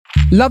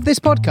Love this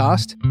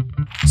podcast?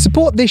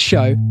 Support this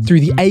show through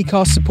the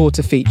Acast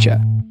supporter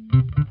feature.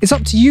 It's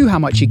up to you how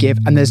much you give,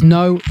 and there's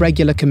no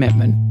regular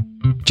commitment.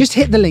 Just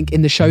hit the link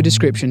in the show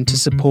description to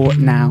support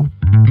now.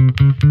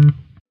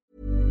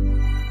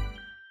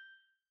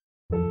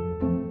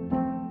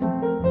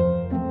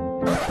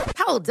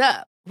 Hold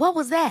up. What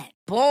was that?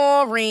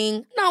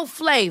 Boring. No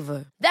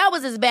flavor. That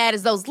was as bad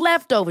as those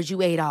leftovers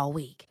you ate all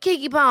week.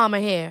 Keke Palmer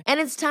here. And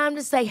it's time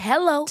to say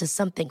hello to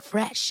something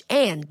fresh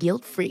and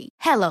guilt-free.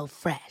 Hello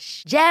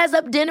Fresh. Jazz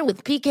up dinner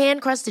with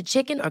pecan-crusted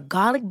chicken or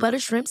garlic butter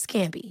shrimp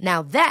scampi.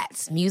 Now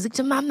that's music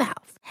to my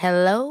mouth.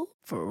 Hello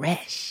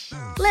Fresh.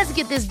 Let's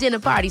get this dinner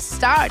party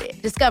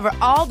started. Discover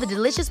all the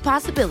delicious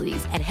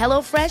possibilities at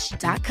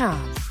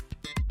hellofresh.com.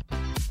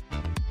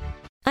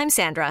 I'm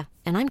Sandra,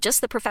 and I'm just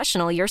the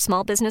professional your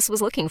small business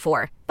was looking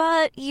for.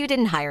 But you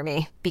didn't hire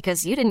me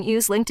because you didn't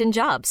use LinkedIn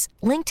Jobs.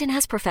 LinkedIn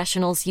has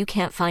professionals you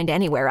can't find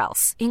anywhere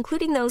else,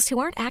 including those who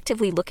aren't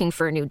actively looking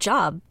for a new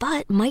job,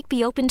 but might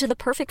be open to the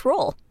perfect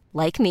role,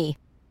 like me.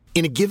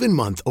 In a given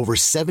month, over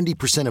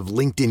 70% of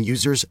LinkedIn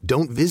users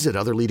don't visit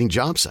other leading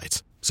job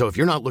sites. So if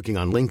you're not looking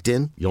on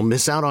LinkedIn, you'll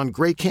miss out on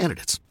great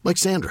candidates like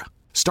Sandra.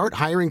 Start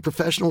hiring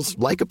professionals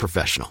like a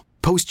professional.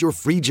 Post your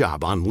free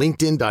job on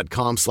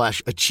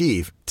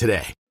linkedin.com/achieve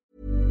today.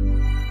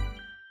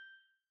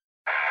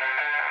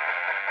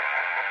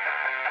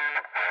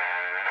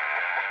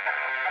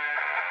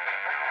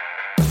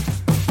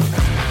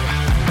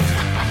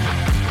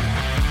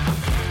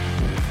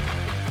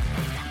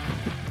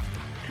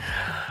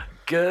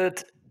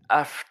 Good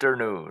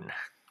afternoon.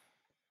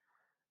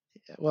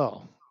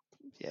 Well,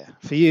 yeah,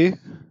 for you.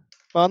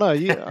 Well, no,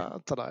 you. I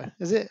don't know.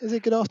 Is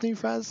it good afternoon,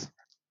 Fraz?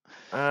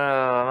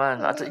 Oh man,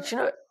 you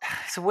know,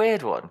 it's a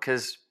weird one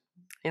because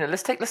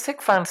let's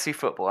take fantasy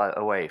football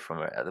away from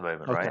it at the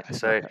moment, right? Okay,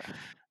 So, okay.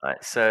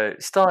 right, so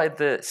started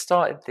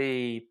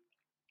the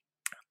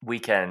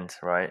weekend,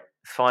 right?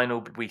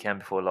 Final weekend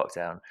before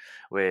lockdown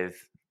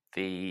with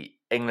the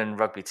England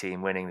rugby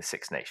team winning the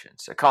Six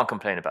Nations. So can't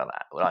complain about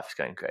that. Life's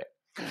going great.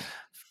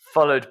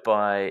 Followed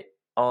by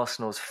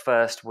Arsenal's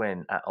first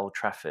win at Old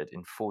Trafford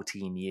in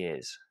 14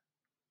 years,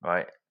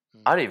 right?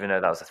 I didn't even know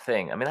that was a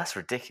thing. I mean, that's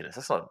ridiculous.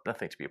 That's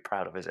nothing to be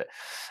proud of, is it?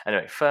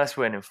 Anyway, first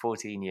win in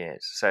 14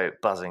 years. So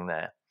buzzing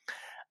there.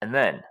 And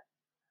then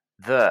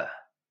the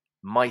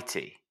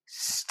mighty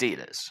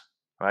Steelers,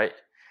 right?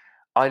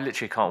 I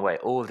literally can't wait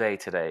all day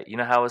today. You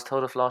know how I was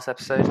told off last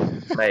episode?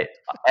 Mate,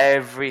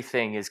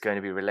 everything is going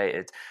to be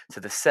related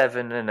to the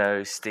 7-0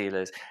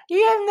 Steelers.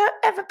 You have not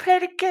ever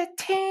played a good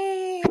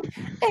team.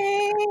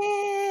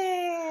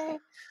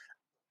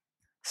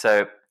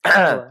 So,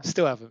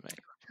 Still haven't, mate.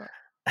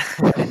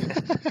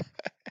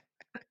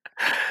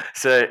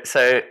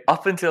 So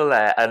up until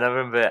there, and I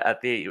remember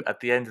at the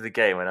end of the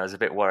game when I was a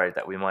bit worried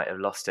that we might have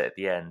lost it at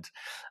the end,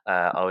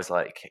 I was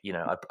like,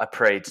 I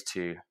prayed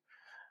to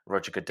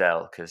Roger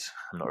Goodell because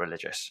I'm not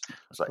religious. I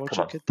was like, Roger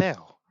come on.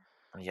 Goodell.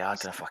 Yeah, I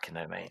don't fucking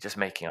know, mate. Just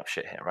making up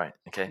shit here, right?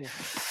 Okay.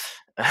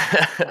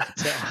 Yeah.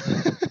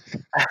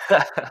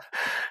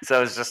 So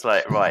I was just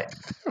like, right,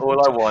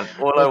 all I want.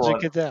 Roger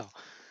Goodell.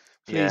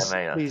 Please,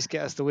 Please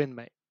get us the win,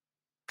 mate.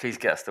 Please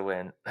get us the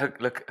win.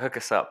 Hook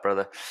us up,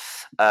 brother.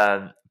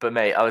 But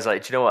mate, I was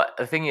like, do you know what?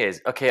 The thing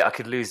is, okay, I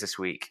could lose this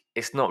week.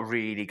 It's not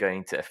really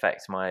going to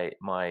affect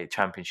my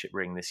championship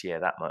ring this year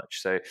that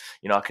much. So,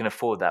 I can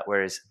afford that.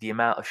 Whereas the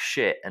amount of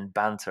shit and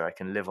banter I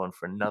can live on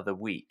for another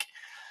week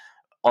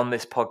on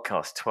this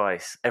podcast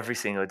twice, every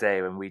single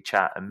day when we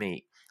chat and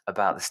meet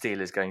about the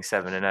Steelers going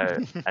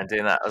 7-0 and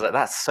doing that, I was like,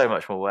 that's so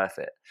much more worth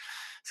it.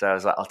 So I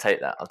was like, I'll take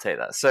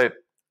that. So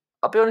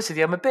I'll be honest with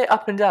you, I'm a bit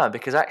up and down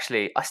because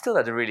actually I still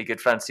had a really good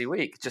fantasy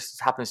week. It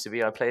just happens to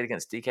be I played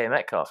against DK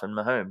Metcalf and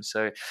Mahomes.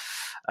 So,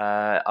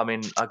 I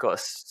mean, I got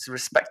a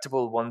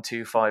respectable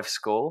 1-2-5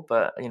 score,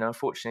 but,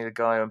 unfortunately the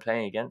guy I'm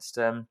playing against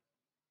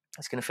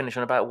is going to finish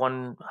on about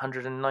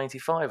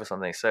 195 or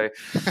something. So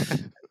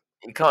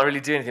you can't really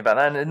do anything about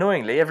that. And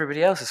annoyingly,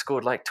 everybody else has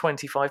scored like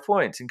 25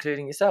 points,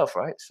 including yourself,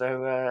 right?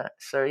 So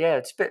yeah,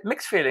 it's a bit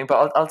mixed feeling,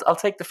 but I'll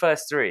take the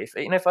first three.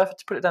 If I have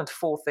to put it down to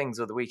four things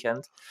of the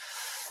weekend,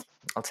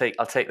 I'll take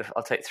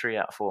 3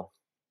 out of 4.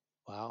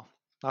 Wow.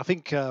 I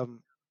think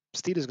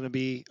Steelers going to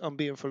be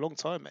unbeaten for a long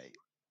time, mate.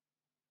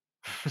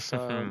 So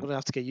I'm going to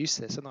have to get used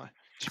to this, aren't I?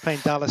 You're playing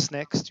Dallas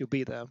next, you'll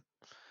beat them.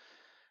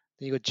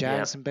 Then you got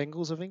Jags and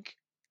Bengals, I think.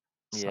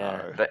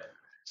 Yeah, but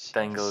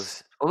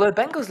Bengals. Although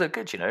Bengals look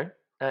good,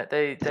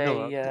 they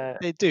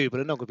do, but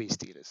they're not going to be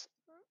Steelers.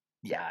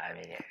 Yeah,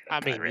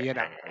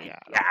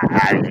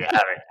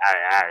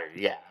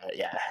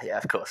 yeah,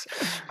 of course.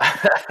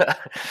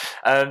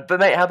 But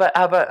mate, how about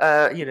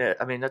I don't really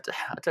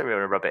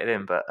want to rub it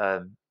in, but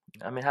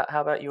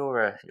how about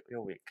your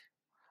week?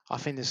 I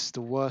think this is the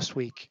worst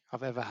week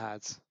I've ever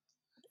had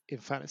in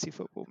fantasy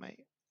football,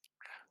 mate.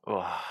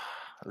 Oh,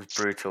 it was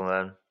brutal,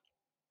 man.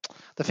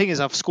 The thing is,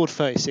 I've scored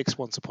 36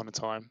 once upon a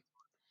time.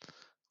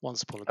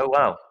 Oh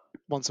wow!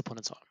 Once upon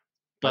a time.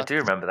 But I do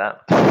remember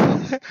that.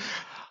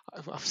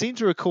 I seem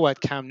to recall I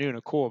had Cam Newton,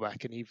 a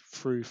quarterback, and he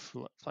threw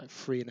for like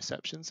 3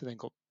 interceptions and then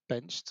got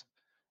benched.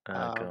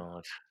 Oh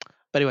god!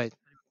 But anyway,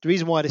 The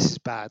reason why this is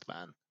bad,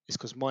 man, is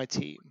because my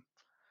team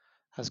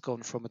has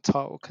gone from a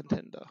title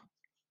contender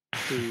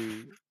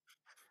to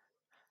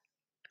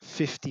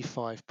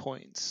 55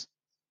 points.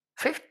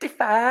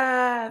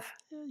 55.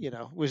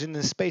 Within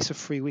the space of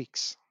 3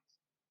 weeks.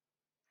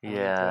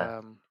 Yeah.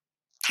 And,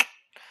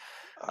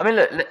 I mean,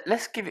 look,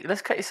 let's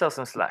cut yourself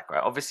some slack,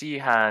 right? Obviously, you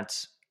had,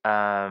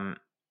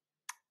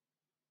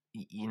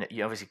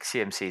 you obviously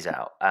CMC's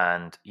out,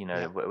 and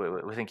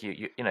we think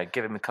you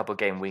give him a couple of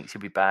game weeks,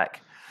 he'll be back,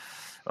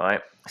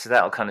 right? So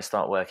that'll kind of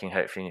start working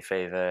hopefully in your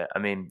favour. I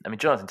mean,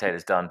 Jonathan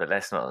Taylor's done, but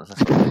let's not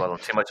dwell on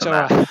too much on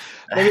that. Right.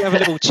 Let me have a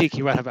little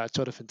cheeky rant about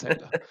Jonathan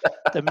Taylor.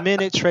 The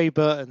minute Trey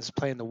Burton's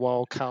playing the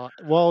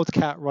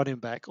wildcat running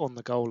back on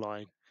the goal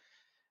line,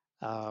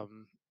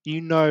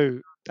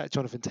 that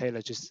Jonathan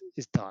Taylor just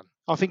is done.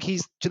 I think do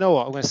you know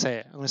what? I'm going to say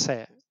it.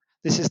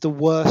 This is the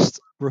worst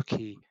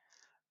rookie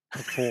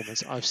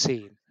performance I've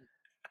seen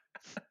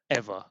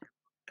ever.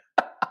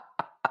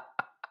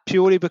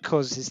 Purely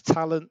because his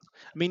talent,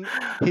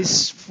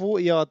 his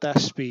 40-yard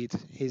dash speed,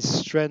 his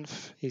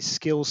strength, his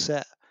skill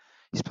set.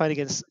 He's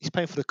playing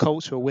for the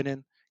Colts who are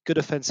winning. Good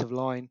offensive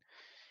line.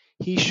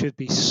 He should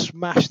be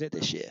smashing it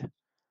this year.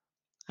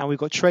 And we've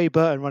got Trey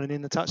Burton running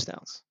in the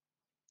touchdowns.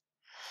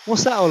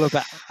 What's that all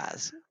about,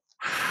 Az?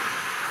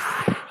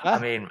 I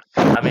mean,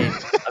 we've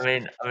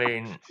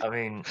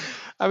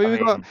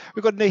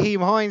got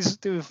Naheem Hines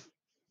doing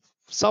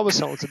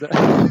somersaults in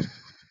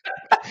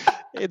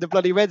the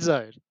bloody red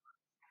zone.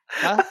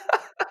 Huh?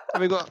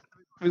 And we got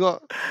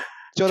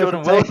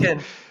Jordan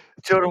Wilkins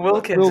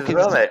as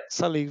well, mate.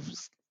 Suddenly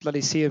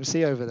bloody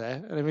CMC over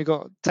there, and then we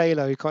got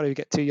Taylor who can't even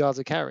get 2 yards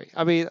of carry.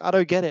 I mean, I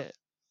don't get it.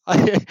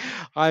 I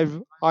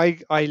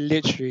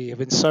literally have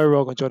been so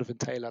wrong on Jonathan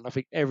Taylor, and I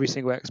think every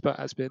single expert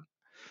has been.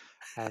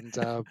 And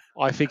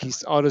I think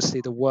he's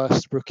honestly the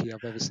worst rookie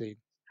I've ever seen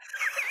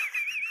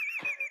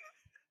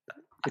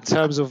in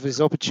terms of his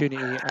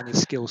opportunity and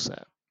his skill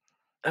set.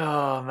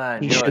 Oh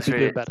man, he should be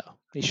doing better.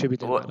 He should be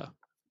doing better.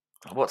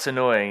 What's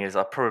annoying is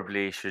I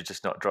probably should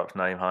just not drop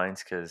Naeem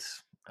Hines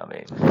because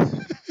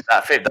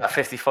that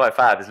 55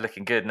 fab is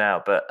looking good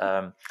now, but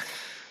I'm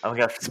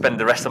gonna have to spend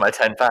the rest of my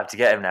 10 fab to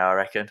get him now, I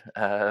reckon.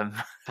 And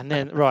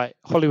then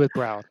Hollywood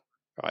Brown,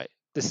 right?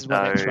 This is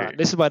my next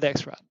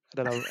round.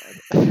 I don't know.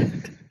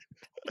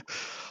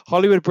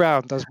 Hollywood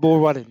Brown does more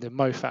running than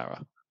Mo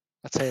Farah.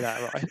 I'll tell you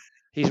that, right?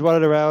 He's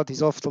running around,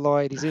 he's off the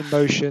line, he's in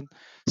motion,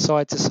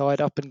 side to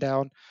side, up and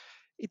down.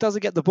 He doesn't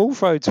get the ball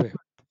thrown to him.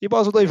 You might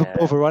as well not even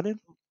bother running.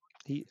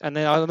 And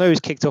then I know he's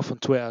kicked off on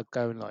Twitter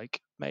going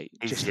like, mate,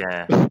 just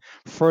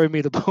throw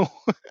me the ball.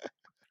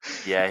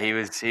 Yeah, he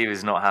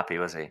was not happy,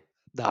 was he?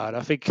 No, and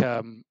I think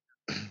the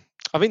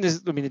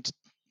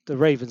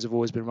Ravens have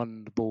always been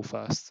running the ball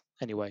first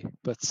anyway,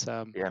 but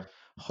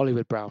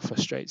Hollywood Brown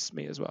frustrates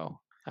me as well.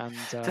 And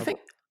the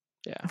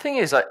thing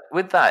is, like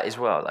with that as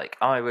well, like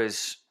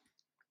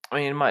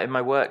in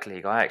my work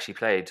league, I actually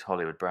played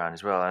Hollywood Brown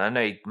as well, and I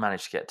know he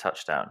managed to get a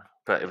touchdown,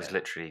 but it was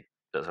literally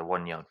a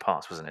 1 yard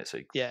pass, wasn't it? So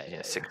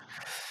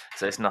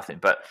so it's nothing.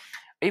 But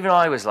even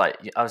I was like,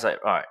 all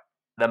right,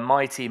 the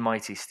mighty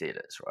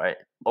Steelers, right?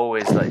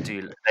 Always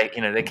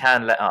they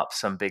can let up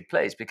some big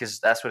plays because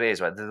that's what it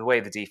is, right? The way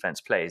the defense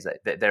plays,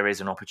 that there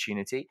is an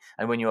opportunity,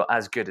 and when you're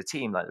as good a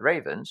team like the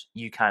Ravens,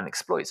 you can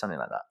exploit something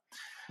like that.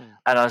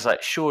 And I was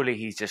like, surely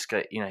he's just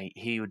got,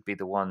 he would be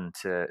the one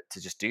to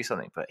just do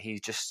something, but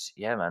he's just,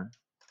 man.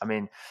 I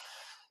mean,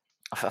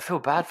 I feel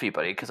bad for you,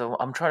 buddy, because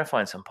I'm trying to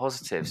find some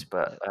positives,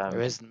 but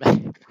there isn't.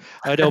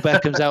 Odell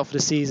Beckham's out for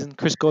the season.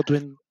 Chris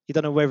Godwin, you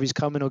don't know whether he's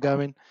coming or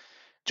going.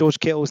 George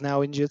Kittle's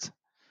now injured,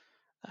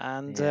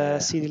 and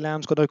CeeDee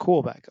Lamb's got no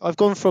quarterback. I've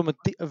gone from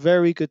a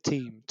very good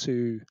team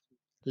to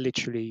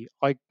literally,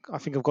 I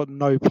think I've got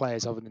no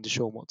players other than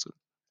Deshaun Watson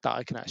that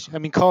I can actually. I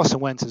mean, Carson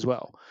Wentz as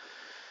well.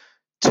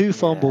 2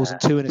 fumbles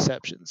and 2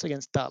 interceptions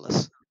against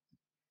Dallas.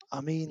 I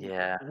mean,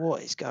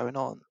 what is going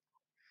on?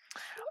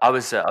 I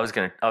was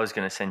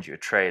gonna send you a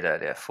trade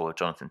earlier for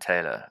Jonathan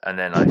Taylor, and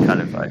then I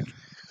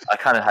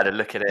kind of had a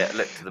look at it,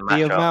 looked at the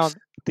matchups.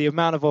 The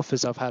amount of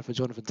offers I've had for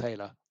Jonathan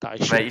Taylor that I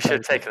should. Mate, you should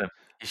have taken them.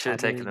 You should have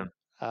taken them.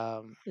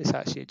 It's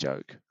actually a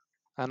joke,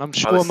 and I'm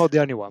sure I'm not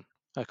the only one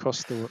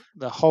across the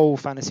whole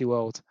fantasy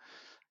world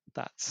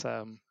that's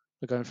are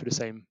going through the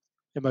same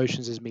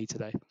emotions as me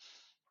today.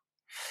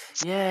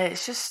 Yeah,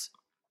 it's just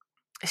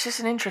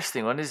an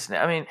interesting one, isn't it?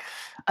 I mean,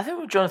 I think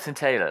with Jonathan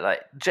Taylor, like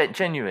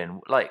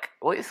genuine, like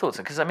what are your thoughts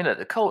on? Because I mean, look,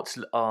 the Colts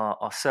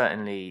are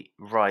certainly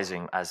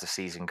rising as the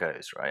season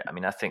goes, right? I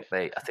mean, I think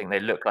they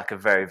look like a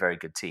very, very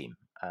good team.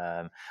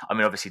 I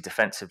mean, obviously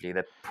defensively,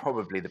 they're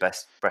probably the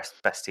best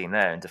team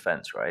there in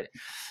defense, right?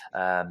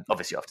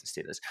 Obviously after the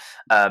Steelers,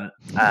 and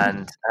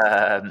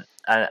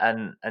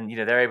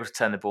they're able to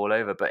turn the ball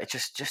over, but it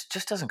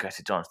just doesn't go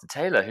to Jonathan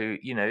Taylor, who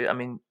I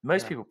mean,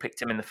 most people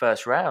picked him in the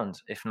first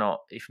round, if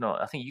not,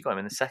 I think you got him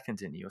in the second,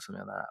 didn't you, or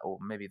something like that, or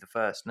maybe the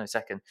first, no,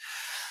 second.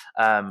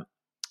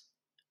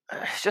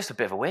 It's just a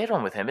bit of a weird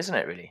one with him, isn't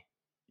it? Really.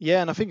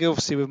 Yeah, and I think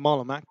obviously with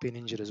Marlon Mack being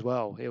injured as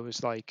well, it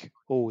was like,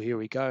 oh, here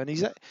we go, and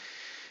he's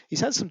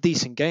had some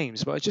decent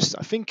games, but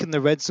I think in the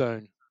red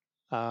zone,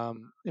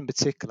 in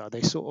particular,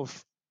 they sort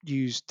of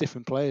use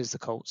different players, the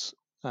Colts,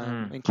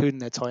 including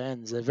their tight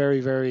ends. They're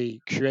very,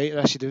 very creative.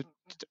 Actually,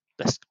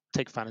 let's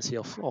take fantasy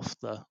off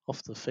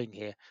the thing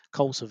here.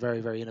 Colts are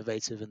very, very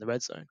innovative in the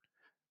red zone.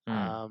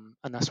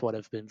 And that's why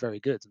they've been very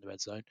good in the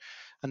red zone.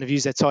 And they've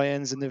used their tight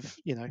ends and they've,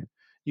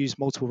 used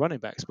multiple running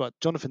backs. But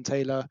Jonathan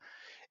Taylor,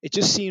 it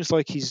just seems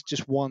like he's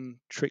just one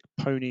trick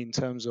pony in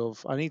terms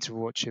of, I need to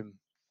watch him,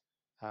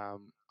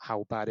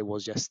 how bad it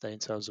was yesterday in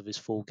terms of his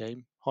full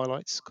game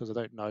highlights, because I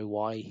don't know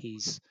why he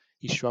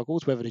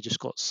struggled, whether they just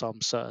got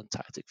some certain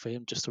tactic for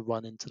him just to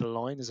run into the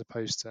line as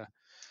opposed to,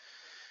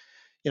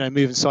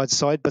 moving side to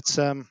side. But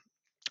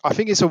I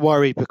think it's a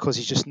worry because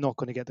he's just not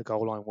going to get the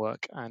goal line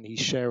work, and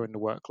he's sharing the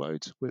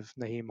workload with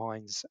Naheem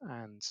Hines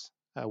and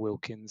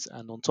Wilkins.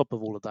 And on top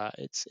of all of that,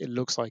 it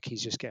looks like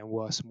he's just getting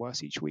worse and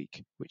worse each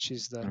week, which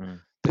is the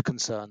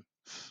concern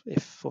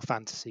for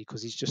fantasy,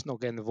 because he's just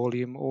not getting the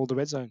volume or the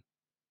red zone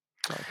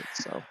target.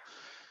 So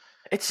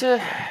it's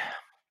a.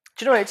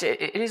 Do you know what?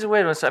 It is a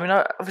weird one. So, I mean,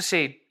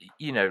 obviously,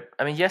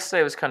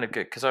 yesterday was kind of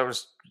good because I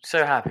was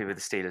so happy with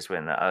the Steelers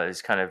win that I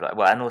was kind of like,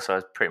 well, and also I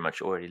was pretty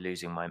much already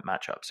losing my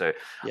matchup. So,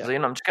 I was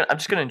like, I'm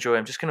just going to enjoy.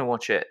 I'm just going to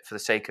watch it for the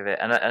sake of it.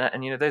 And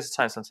there's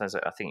times sometimes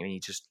I think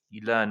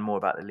you learn more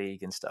about the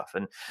league and stuff.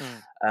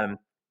 And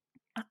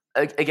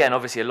again,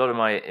 obviously, a lot of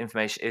my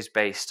information is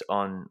based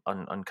on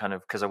kind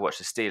of, because I watch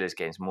the Steelers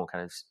games more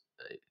kind of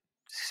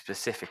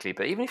specifically.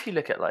 But even if you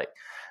look at like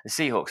the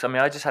Seahawks, I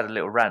mean, I just had a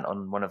little rant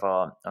on one of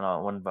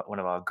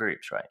our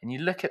groups, right? And you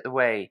look at the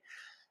way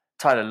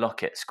Tyler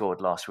Lockett scored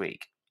last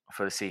week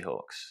for the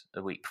Seahawks,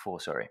 the week before,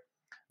 sorry,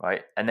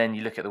 right? And then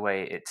you look at the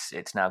way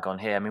it's now gone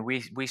here. I mean,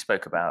 we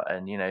spoke about,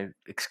 and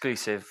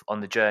exclusive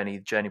on the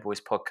Journey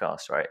Boys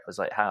podcast, right? It was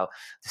like how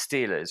the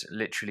Steelers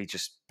literally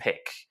just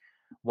pick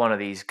one of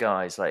these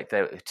guys like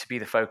to be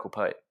the focal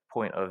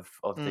point of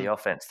the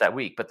offense that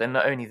week. But then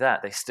not only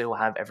that, they still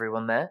have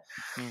everyone there.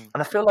 And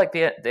I feel like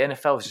the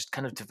NFL is just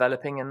kind of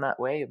developing in that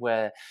way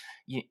where,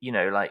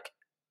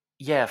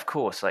 of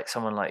course, like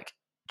someone like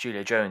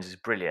Julio Jones is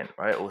brilliant,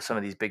 right? Or some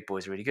of these big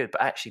boys are really good.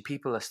 But actually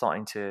people are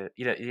starting to,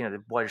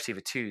 the wide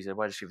receiver 2s, the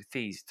wide receiver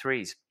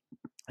 3s,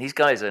 these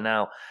guys are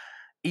now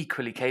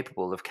equally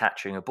capable of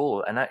catching a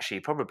ball, and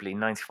actually probably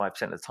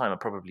 95% of the time are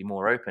probably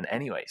more open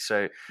anyway.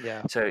 So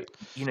I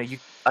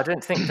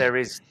don't think there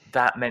is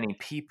that many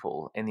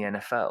people in the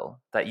NFL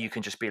that you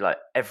can just be like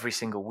every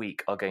single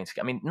week are going to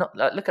get. I mean, not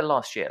like, look at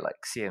last year, like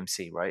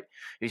CMC, right?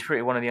 He's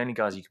pretty one of the only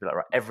guys you could be like,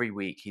 right, every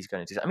week he's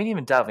going to do that. I mean,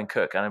 even Dalvin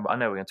Cook, and I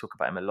know we're going to talk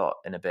about him a lot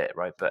in a bit,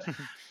 right? But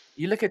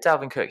you look at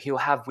Dalvin Cook, he'll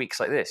have weeks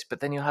like this,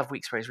 but then you'll have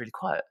weeks where he's really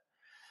quiet.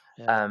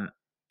 Yeah.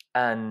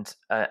 And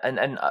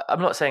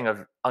I'm not saying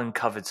I've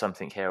uncovered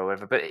something here or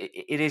whatever, but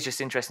it is just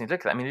interesting to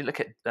look at. I mean, you look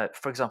at,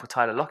 for example,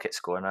 Tyler Lockett's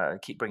score, and I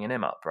keep bringing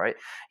him up, right?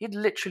 He had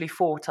literally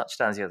 4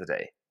 touchdowns the other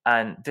day,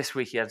 and this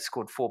week he had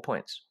scored 4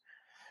 points.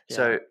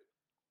 Yeah.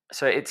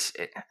 So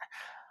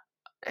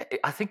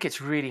I think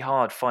it's really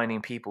hard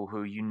finding people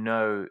who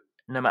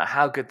no matter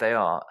how good they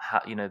are,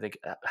 how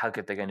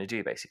good they're going to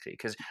do, basically.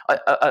 Because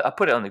I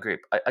put it on the group.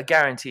 I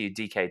guarantee you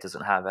DK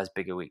doesn't have as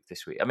big a week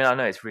this week. I mean, I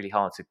know it's really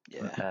hard to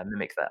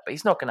mimic that, but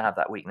he's not going to have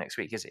that week next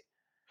week, is he?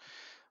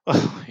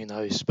 Oh, who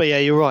knows? But yeah,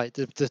 you're right.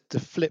 The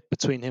flip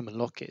between him and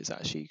Lockett is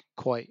actually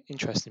quite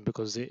interesting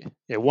because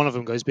one of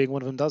them goes big,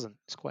 one of them doesn't.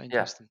 It's quite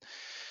interesting. Yeah.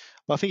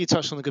 But I think you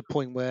touched on a good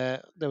point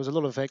where there was a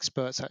lot of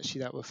experts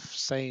actually that were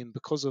saying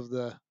because of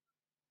the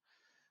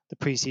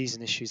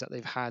preseason issues that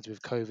they've had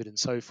with COVID and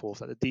so forth,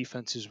 that the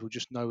defenses will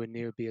just nowhere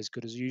near be as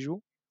good as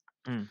usual.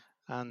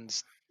 And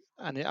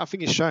I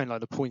think it's shown, like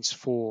the points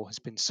for has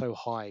been so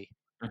high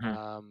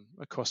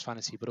across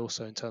fantasy, but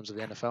also in terms of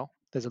the NFL.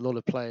 There's a lot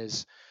of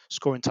players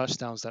scoring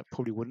touchdowns that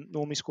probably wouldn't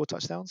normally score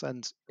touchdowns,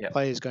 and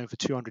players going for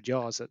 200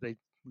 yards that they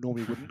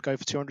normally wouldn't go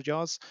for 200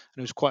 yards.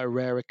 And it was quite a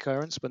rare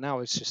occurrence, but now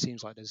it just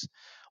seems like there's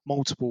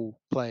multiple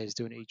players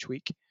doing it each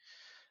week.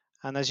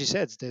 And as you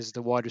said, there's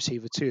the wide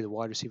receiver 2, the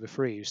wide receiver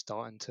 3 who's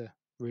starting to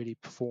really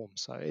perform.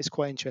 So it's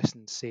quite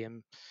interesting to see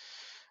him.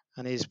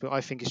 But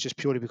I think it's just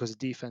purely because the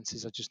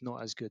defenses are just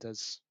not as good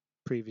as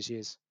previous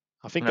years.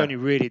 I think only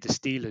really the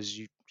Steelers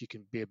you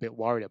can be a bit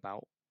worried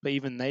about. But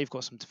even they've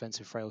got some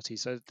defensive frailty.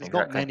 So there's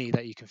not many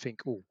that you can think,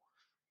 oh,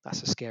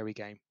 that's a scary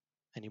game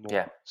anymore.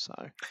 Yeah. So.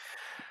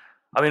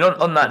 I mean,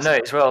 on that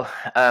note as well,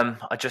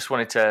 I just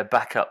wanted to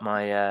back up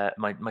my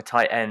my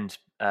tight end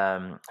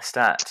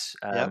stats.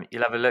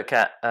 You'll have a look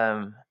at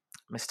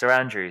Mr.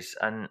 Andrews,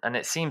 and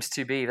it seems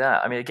to be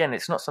that. I mean, again,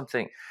 it's not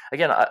something.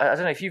 Again, I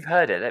don't know if you've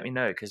heard it. Let me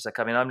know, because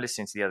I'm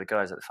listening to the other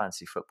guys, like the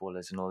fantasy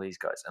footballers and all these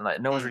guys, and like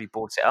no one's really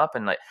brought it up,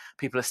 and like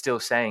people are still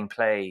saying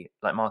play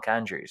like Mark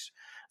Andrews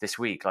this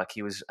week, like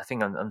he was. I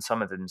think on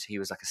some of them he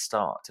was like a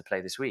start to play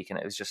this week, and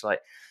it was just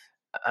like.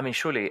 I mean,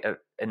 surely,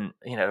 an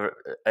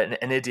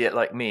idiot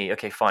like me.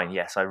 Okay, fine.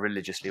 Yes, I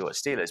religiously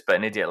watch Steelers, but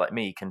an idiot like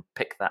me can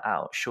pick that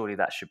out. Surely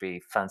that should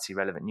be fancy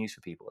relevant news for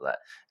people that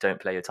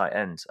don't play your tight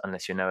ends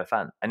unless you're a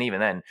fan. And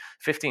even then,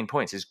 15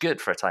 points is good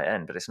for a tight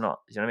end, but it's not.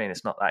 You know what I mean?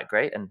 It's not that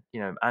great. And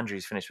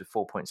Andrews finished with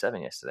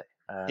 4.7 yesterday.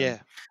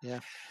 Yeah.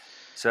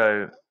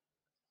 So,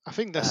 I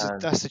think that's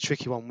the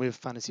tricky one with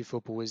fantasy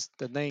football is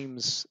the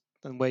names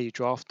and where you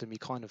draft them. You're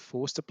kind of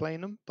forced to play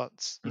them, but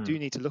you do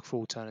need to look for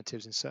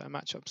alternatives in certain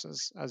matchups,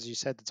 as you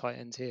said, the tight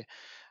end here.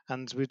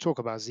 And we'll talk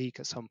about Zeke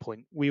at some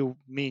point.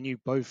 Me and you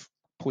both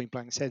point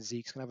blank said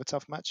Zeke's gonna have a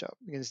tough matchup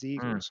against the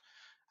Eagles,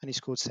 and he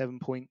scored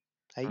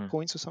 7.8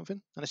 points or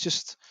something. And it's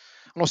just,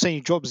 I'm not saying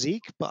you drop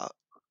Zeke, but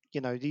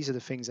these are the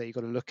things that you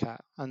got to look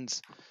at.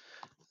 And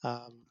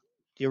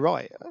you're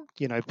right.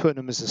 Putting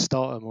him as a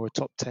starter or a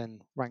top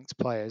 10 ranked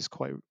player is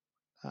quite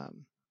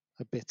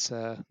a bit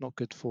not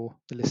good for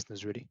the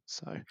listeners, really.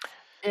 So.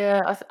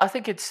 Yeah, I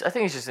think it's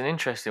just an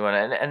interesting one,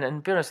 and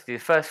to be honest with you,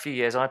 the first few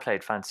years I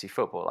played fantasy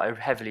football, I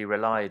heavily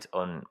relied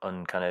on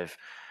kind of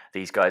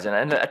these guys, and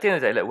at the end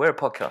of the day, look, we're a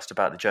podcast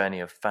about the journey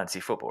of fantasy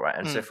football, right?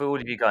 And so for all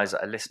of you guys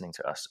that are listening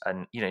to us,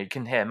 and you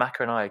can hear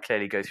Macca and I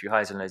clearly go through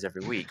highs and lows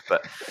every week,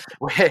 but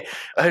we're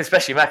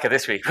especially Macca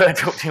this week. We won't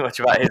talk too much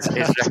about his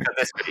record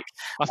this week.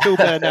 I feel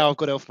better now. I've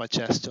got it off my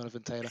chest,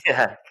 Jonathan Taylor.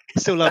 Yeah,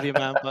 still love you,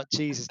 man, but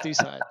Jesus, do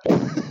something.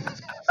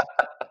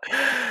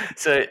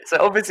 So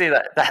obviously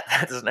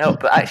that doesn't help,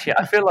 but actually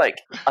I feel like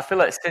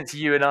since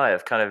you and I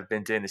have kind of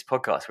been doing this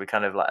podcast, we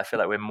kind of I feel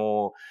like we're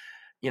more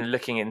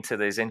looking into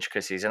those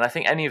intricacies, and I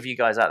think any of you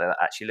guys out there that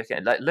actually look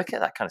at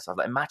that kind of stuff,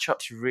 like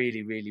matchups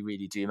really really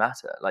really do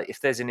matter. Like if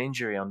there's an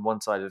injury on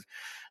one side of,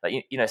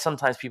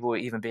 sometimes people will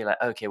even be like,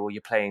 okay, well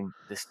you're playing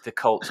the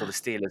Colts or the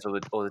Steelers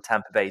or the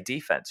Tampa Bay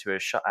defense who are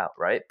shut out,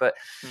 right? But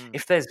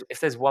if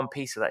there's one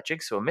piece of that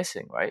jigsaw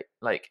missing, right,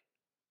 like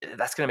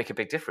that's going to make a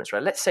big difference,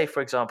 right? Let's say,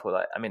 for example,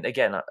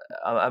 again,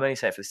 I'm only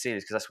saying for the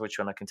Steelers because that's which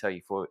one I can tell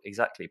you for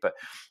exactly. But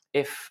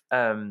if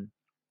Terrell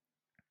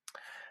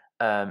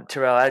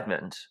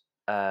Edmonds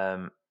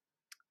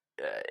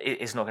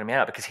is not going to be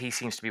out because he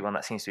seems to be one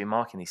that seems to be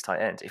marking these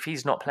tight ends. If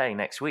he's not playing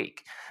next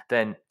week,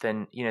 then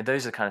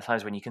those are the kind of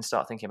times when you can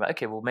start thinking about,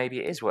 okay, well maybe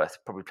it is worth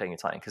probably playing a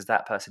tight end because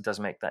that person does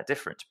make that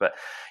difference. But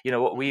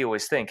what we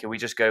always think, and we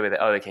just go with it.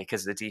 Oh, okay,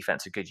 because the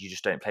defense are good, you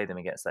just don't play them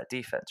against that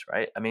defense,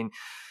 right? I mean,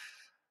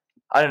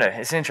 I don't know.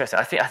 It's interesting.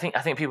 I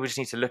think people just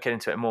need to look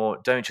into it more.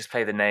 Don't just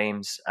play the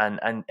names.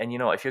 And you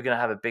know what? If you're going to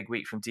have a big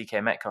week from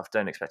DK Metcalf,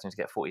 don't expect him to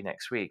get 40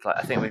 next week. Like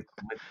I think with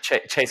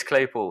Chase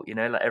Claypool,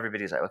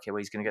 everybody's like, okay, well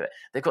he's going to get it.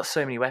 They've got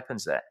so many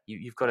weapons there.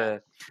 You've got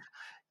to.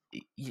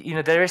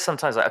 There is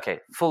sometimes okay,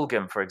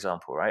 Fulgham, for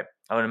example, right?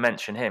 I want to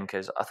mention him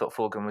because I thought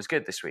Fulgham was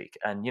good this week,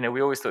 and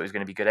we always thought he was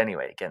going to be good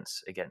anyway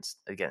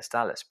against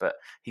Dallas, but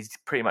he's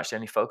pretty much the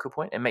only focal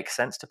point. It makes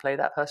sense to play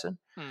that person.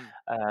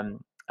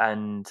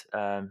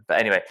 But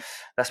anyway,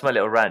 that's my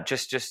little rant.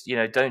 Just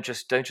don't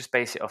just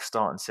base it off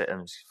start and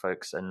sit-ins,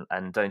 folks, and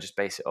don't just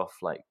base it off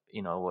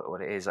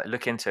what it is. Like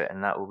look into it,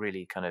 and that will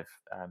really kind of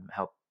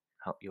help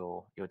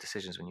your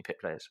decisions when you pick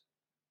players.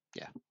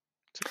 Yeah,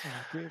 I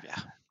agree with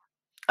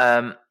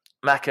you.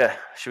 Macca,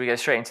 should we go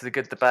straight into the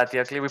good, the bad, the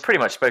ugly? We've pretty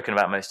much spoken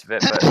about most of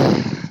it, but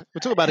we'll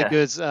talk about the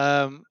goods.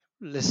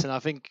 Listen, I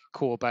think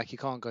quarterback, you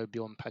can't go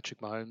beyond Patrick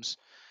Mahomes.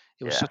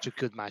 It was such a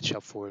good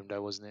matchup for him,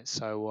 though, wasn't it?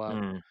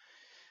 So.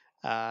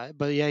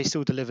 But yeah, he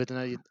still delivered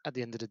at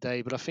the end of the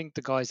day. But I think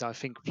the guys that I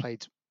think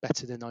played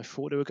better than I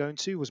thought they were going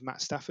to was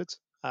Matt Stafford.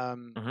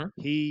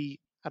 He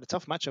had a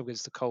tough matchup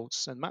against the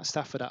Colts, and Matt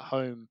Stafford at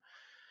home,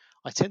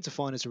 I tend to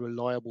find as a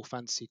reliable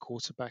fantasy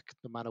quarterback,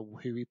 no matter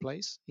who he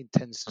plays, he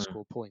tends to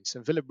score points.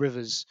 And Phillip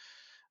Rivers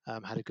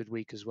had a good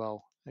week as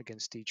well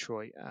against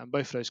Detroit.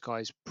 Both of those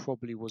guys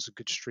probably was a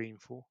good stream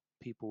for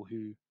people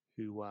who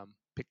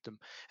picked them.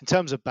 In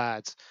terms of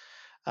bad.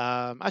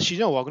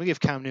 Actually, I'm going to give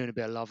Cam Newton a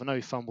bit of love. I know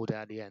he fumbled it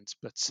at the end,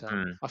 but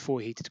I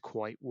thought he did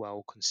quite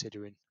well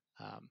considering.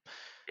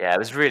 Yeah, it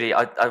was really.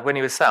 I when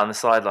he was sat on the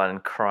sideline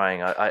and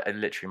crying, I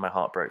literally my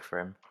heart broke for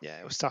him. Yeah,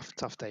 it was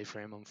tough day for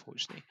him,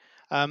 unfortunately.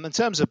 In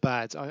terms of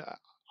bad, I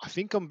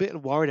think I'm a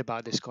bit worried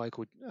about this guy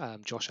called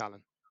Josh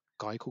Allen.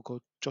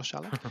 Josh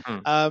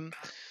Allen.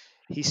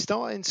 He's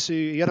starting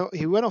to.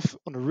 He went off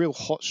on a real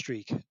hot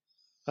streak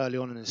early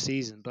on in the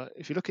season, but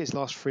if you look at his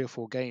last 3 or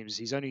 4 games,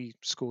 he's only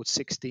scored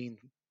 16.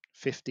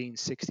 15,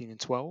 16, and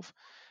 12,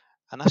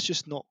 and that's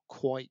just not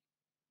quite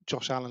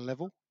Josh Allen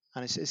level.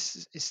 And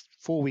it's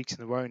 4 weeks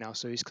in a row now,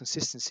 so his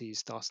consistency is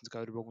starting to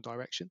go the wrong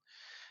direction.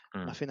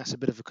 And I think that's a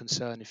bit of a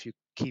concern if you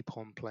keep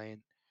on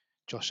playing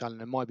Josh Allen.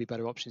 There might be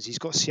better options. He's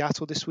got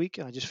Seattle this week,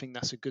 and I just think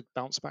that's a good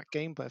bounce back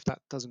game. But if that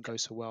doesn't go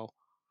so well,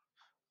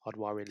 I'd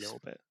worry a little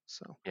bit.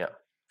 So yeah,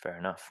 fair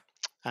enough.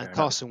 And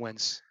Carson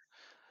Wentz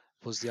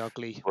was the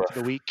ugly of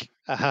the week.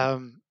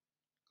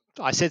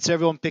 I said to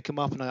everyone, pick him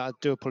up, and I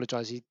do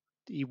apologize.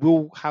 He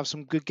will have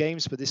some good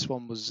games, but this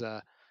one was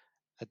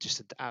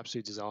just an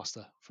absolute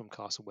disaster from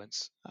Carson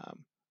Wentz.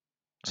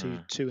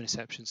 Two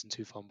interceptions and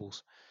 2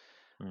 fumbles.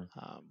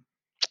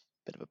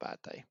 Bit of a bad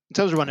day. In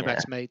terms of running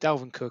backs, mate,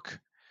 Dalvin Cook.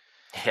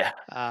 Yeah.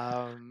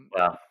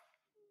 Well,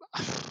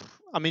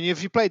 I mean,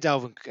 if you play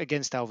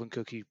against Dalvin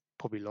Cook, you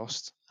probably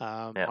lost.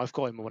 I've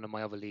got him in one of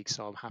my other leagues,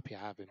 so I'm happy I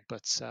have him.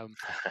 But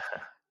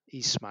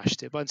he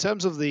smashed it. But in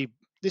terms of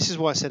this is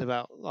what I said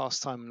about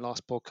last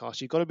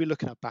podcast. You've got to be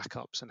looking at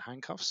backups and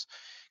handcuffs,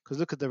 because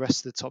look at the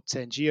rest of the top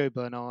 10: Gio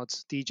Bernard,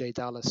 DJ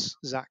Dallas,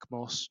 Zach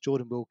Moss,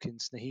 Jordan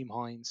Wilkins, Naheem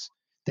Hines,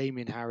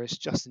 Damian Harris,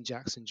 Justin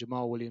Jackson,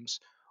 Jamal Williams,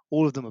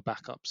 all of them are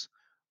backups.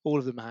 All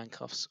of them are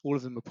handcuffs. All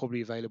of them are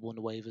probably available on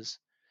the waivers.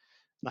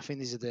 And I think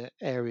these are the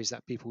areas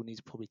that people need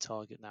to probably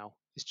target now,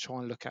 is try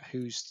and look at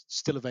who's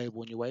still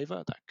available on your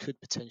waiver that could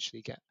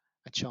potentially get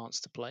a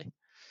chance to play.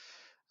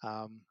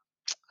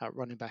 At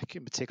running back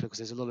in particular, because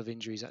there's a lot of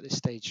injuries at this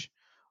stage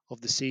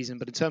of the season.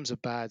 But in terms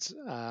of bad,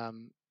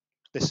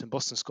 listen,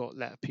 Boston Scott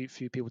let a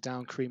few people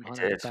down. Kareem Hunt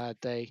had a bad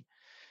day.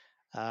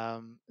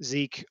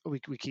 Zeke, we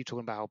keep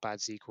talking about how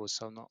bad Zeke was,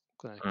 so I'm not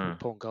going to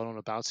keep on going on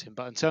about him.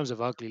 But in terms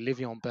of ugly,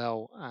 Le'Veon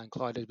Bell and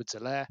Clyde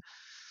Edwards-Helaire,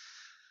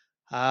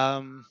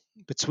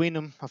 between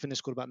them, I think they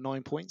scored about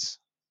 9 points.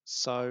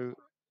 So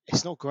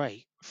it's not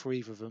great for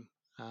either of them.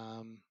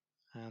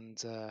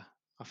 And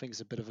I think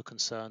it's a bit of a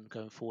concern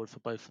going forward for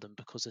both of them,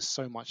 because there's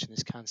so much in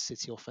this Kansas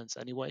City offense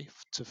anyway.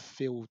 To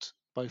field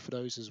both of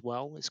those as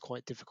well, it's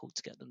quite difficult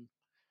to get them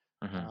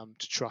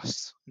to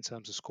trust in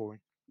terms of scoring.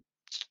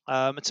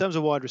 In terms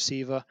of wide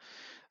receiver,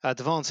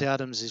 Davante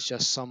Adams is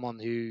just someone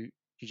who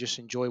you just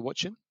enjoy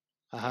watching.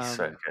 He's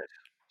so good.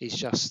 He's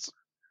just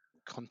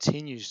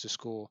continues to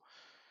score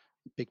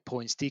big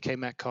points. DK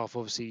Metcalf,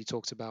 obviously, you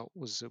talked about,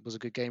 was a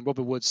good game.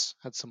 Robert Woods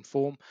had some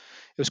form.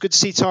 It was good to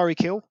see Tyreek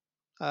Hill.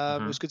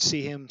 It was good to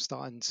see him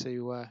starting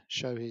to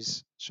show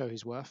his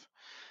worth.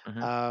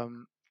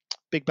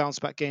 Big bounce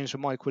back games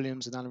from Mike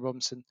Williams and Allen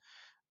Robinson.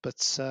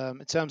 But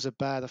in terms of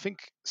bad, I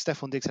think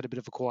Stephon Diggs had a bit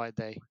of a quiet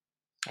day.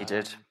 He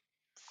did.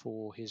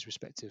 For his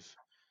respective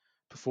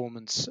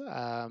performance.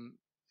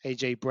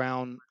 AJ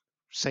Brown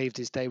saved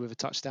his day with a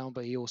touchdown,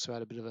 but he also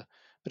had a bit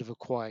of a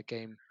quiet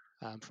game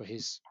for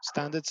his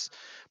standards.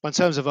 But in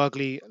terms of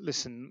ugly,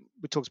 listen,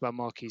 we talked about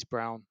Marquise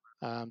Brown.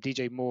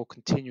 DJ Moore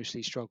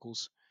continuously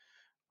struggles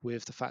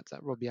with the fact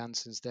that Robbie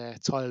Anderson's there.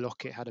 Tyler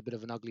Lockett had a bit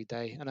of an ugly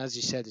day. And as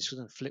you said, it's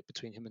going to flip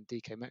between him and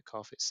DK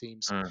Metcalf, it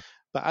seems.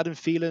 But Adam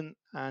Thielen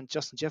and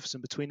Justin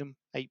Jefferson, between them,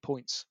 8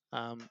 points.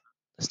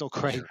 It's not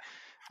great.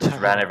 Just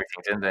ran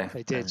everything, didn't they?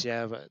 They did,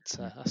 yeah, but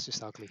that's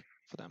just ugly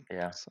for them.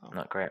 Yeah, so.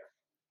 Not great.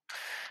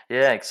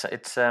 Yeah,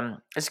 it's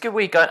a good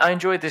week. I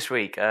enjoyed this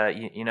week.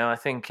 I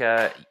think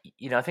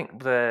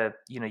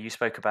you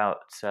spoke about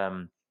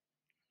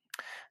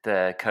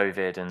the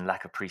COVID and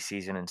lack of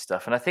preseason and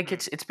stuff, and I think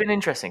it's been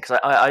interesting, because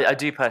I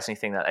do personally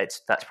think that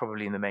that's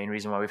probably the main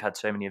reason why we've had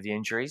so many of the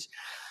injuries.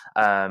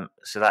 So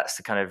that's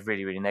the kind of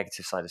really, really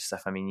negative side of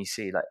stuff. I mean, you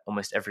see, like,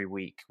 almost every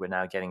week we're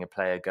now getting a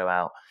player go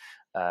out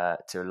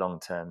to a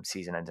long-term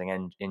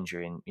season-ending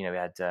injury, and we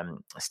had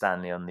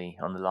Stanley on the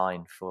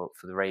line for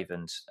the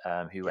Ravens,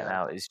 who went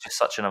out. It's just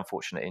such an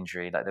unfortunate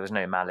injury. Like, there was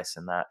no malice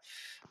in that.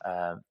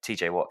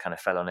 TJ Watt kind of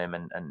fell on him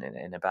and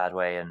in a bad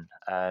way, and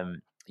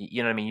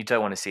you know what I mean. You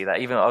don't want to see that.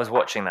 Even I was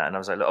watching that, and I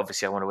was like, look,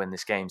 obviously I want to win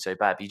this game so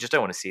bad, but you just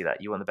don't want to see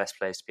that. You want the best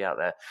players to be out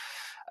there.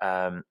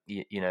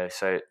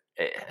 So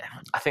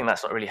I think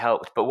that's not really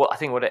helped. But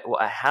what it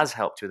has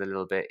helped with a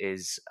little bit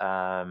is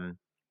with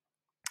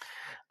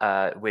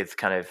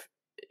kind of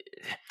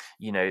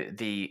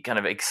the kind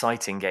of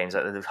exciting games,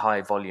 like the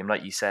high volume,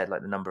 like you said,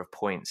 like the number of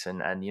points,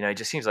 and it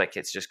just seems like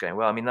it's just going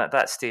well. I mean, that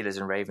Steelers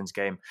and Ravens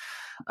game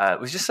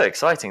was just so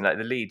exciting. Like,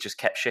 the lead just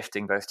kept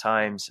shifting both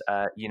times.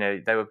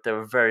 They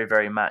were very,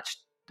 very matched.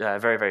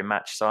 Very, very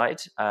match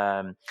side,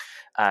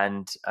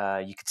 and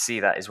you could see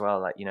that as well.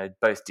 Like,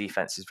 both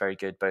defenses very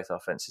good, both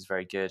offenses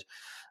very good.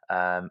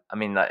 I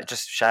mean, like,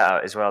 just shout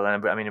out as well.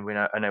 And I mean,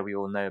 I know we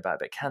all know about it,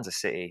 but Kansas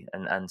City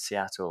and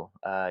Seattle.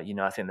 I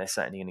think they're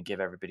certainly going to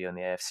give everybody on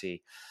the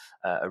AFC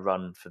a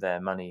run for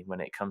their money when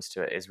it comes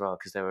to it as well,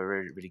 because they were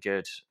really, really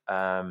good.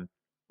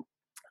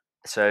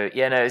 So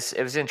yeah, no,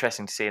 it was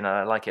interesting to see, and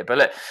I like it. But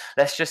look,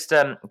 let's just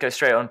go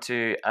straight on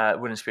to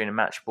Wooden Spoon and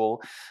Match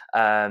Ball.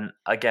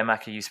 Again,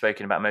 Macca, you've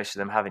spoken about most of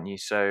them, haven't you?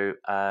 So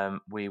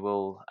we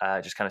will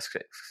just kind of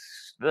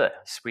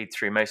speed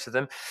through most of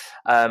them.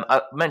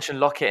 I mentioned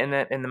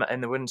Lockett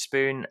in the Wooden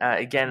Spoon.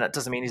 Again, that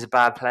doesn't mean he's a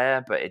bad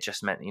player, but it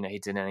just meant he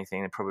did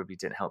anything and probably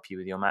didn't help you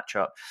with your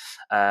matchup.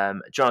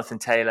 Jonathan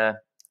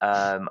Taylor.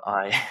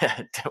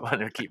 I don't want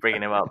to keep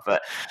bringing him up,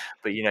 but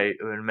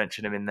we'll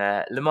mention him in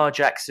there. Lamar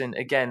Jackson,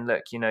 again,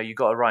 look, you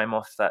got to write him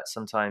off that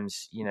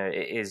sometimes,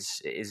 it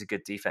is a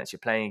good defense you're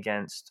playing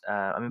against.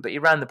 But he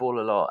ran the ball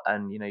a lot,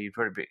 and you'd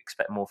probably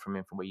expect more from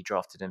him from where you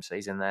drafted him, so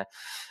he's in there.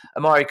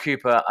 Amari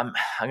Cooper, I'm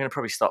going to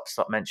probably stop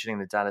mentioning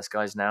the Dallas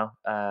guys now,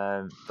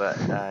 yeah,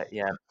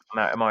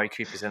 Amari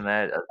Cooper's in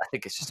there. I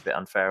think it's just a bit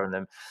unfair on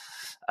them.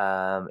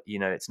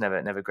 It's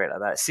never great like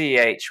that.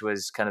 CEH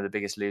was kind of the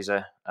biggest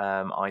loser,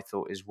 I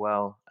thought, as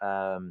well.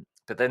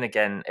 But then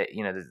again,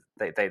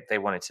 they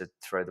wanted to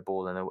throw the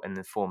ball, and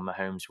the form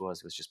Mahomes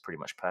was just pretty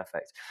much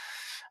perfect.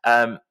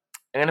 I'm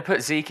going to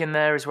put Zeke in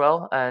there as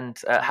well. And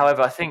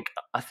however, I think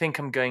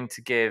I'm going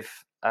to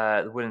give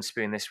the Wooden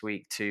Spoon this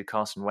week to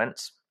Carson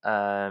Wentz.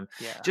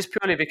 Just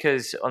purely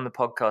because on the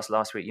podcast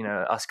last week,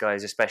 us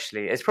guys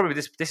especially, it's probably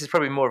this is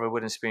probably more of a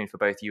Wooden Spoon for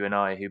both you and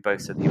I, who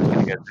both said he was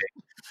going to go big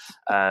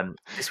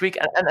this week.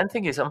 And the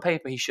thing is, on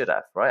paper, he should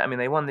have, right? I mean,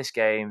 they won this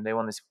game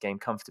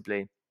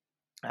comfortably,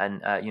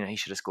 and he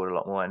should have scored a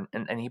lot more,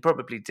 and he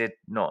probably did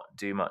not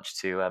do much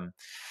to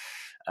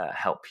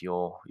help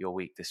your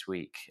week this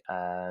week.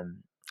 And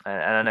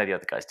I know the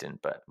other guys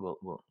didn't, but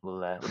we'll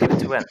give it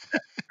to Win.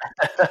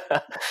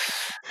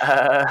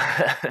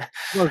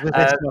 Well, the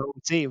best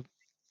team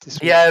this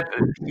week.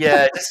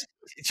 Yeah. Just,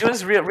 do you want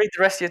to read the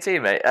rest of your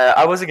team, mate?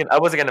 I wasn't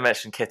gonna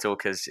mention Kittle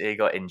because he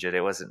got injured.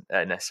 It wasn't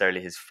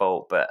necessarily his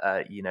fault, but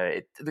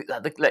it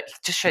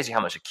just shows you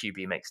how much a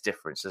QB makes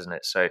difference, doesn't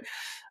it? So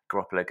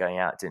Garoppolo going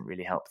out didn't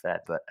really help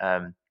there, but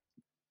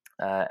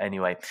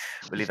anyway,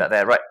 we'll leave that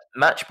there. Right,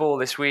 match ball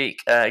this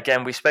week.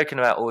 Again, we've spoken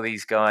about all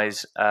these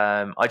guys.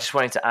 I just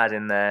wanted to add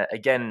in there,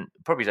 again,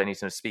 probably don't need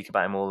to speak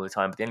about him all the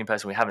time, but the only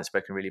person we haven't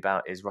spoken really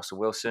about is Russell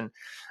Wilson.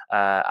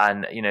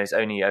 And, it's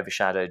only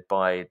overshadowed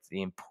by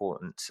the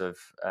importance of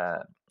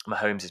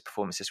Mahomes'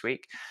 performance this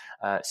week.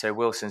 So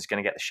Wilson's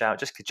going to get the shout,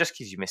 just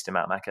because you missed him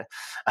out, Macca.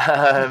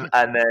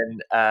 And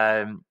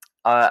then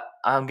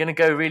I'm going to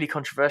go really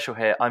controversial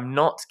here. I'm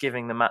not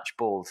giving the match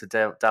ball to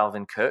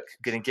Dalvin Cook.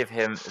 I'm going to give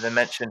him the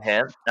mention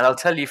here, and I'll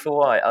tell you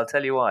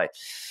why.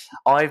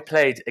 I've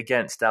played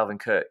against Dalvin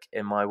Cook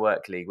in my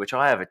work league, which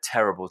I have a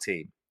terrible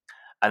team,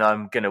 and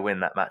I'm going to win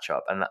that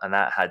matchup, and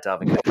that had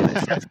Dalvin Cook in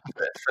it.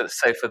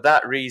 So for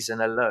that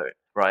reason alone,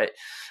 right?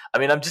 I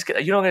mean, I'm just gonna,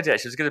 you know what I'm going to do?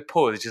 Actually, I'm just going to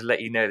pause and just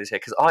let you know this here,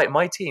 because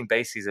my team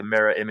basically is a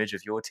mirror image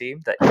of your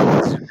team that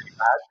is really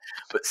bad,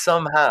 but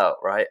somehow,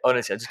 right?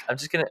 Honestly, I'm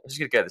just gonna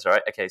go this, all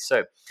right? Okay,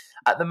 so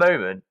at the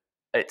moment,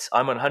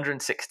 I'm on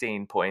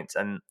 116 points,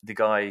 and the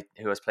guy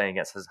who I was playing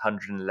against has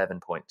 111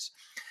 points.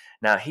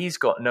 Now, he's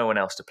got no one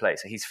else to play,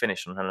 so he's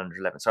finished on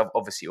 111. So I've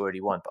obviously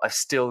already won, but I've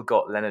still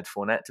got Leonard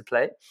Fournette to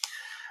play.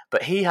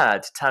 But he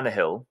had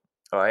Tannehill,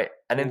 all right?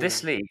 And in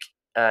this league,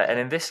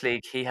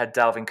 he had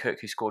Dalvin Cook,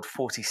 who scored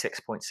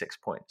 46.6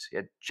 points. He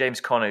had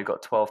James Conner, who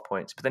got 12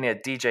 points. But then he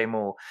had DJ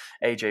Moore,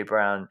 AJ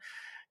Brown,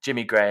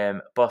 Jimmy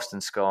Graham,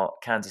 Boston Scott,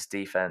 Kansas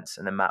defense,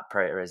 and then Matt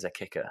Prater as their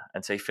kicker.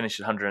 And so he finished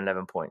with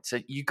 111 points. So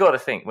you got to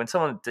think, when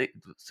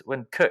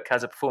Cook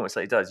has a performance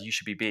like he does, you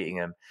should be beating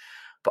him.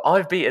 But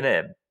I've beaten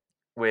him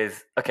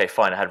with, okay,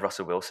 fine, I had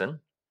Russell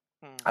Wilson.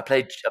 I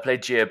played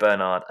Gio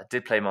Bernard. I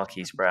did play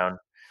Marquise Brown.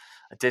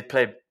 I did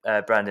play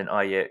Brandon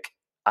Ayuk.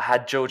 I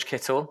had George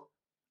Kittle,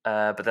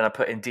 but then I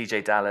put in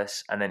DJ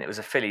Dallas, and then it was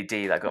a Philly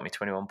D that got me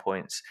 21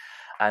 points.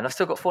 And I've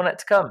still got Fournette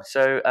to come.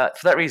 So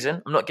for that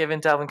reason, I'm not giving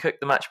Dalvin Cook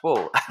the match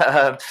ball.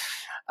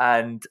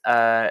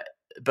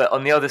 But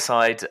on the other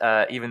side,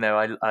 even though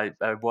I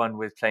won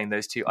with playing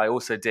those two, I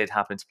also did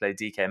happen to play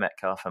DK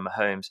Metcalf and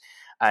Mahomes.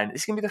 And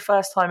it's going to be the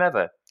first time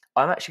ever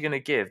I'm actually going to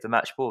give the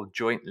match ball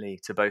jointly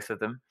to both of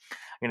them.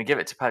 I'm going to give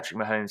it to Patrick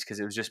Mahomes because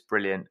it was just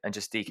brilliant, and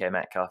just DK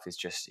Metcalf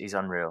he's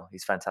unreal.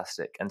 He's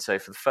fantastic. And so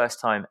for the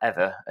first time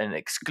ever, an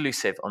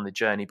exclusive on the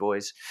Journey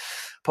Boys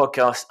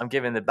podcast, I'm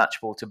giving the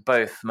match ball to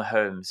both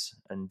Mahomes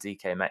and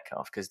DK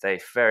Metcalf because they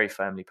very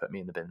firmly put me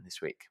in the bin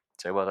this week.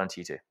 So well done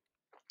to you two.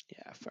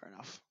 Yeah, fair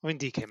enough. I mean,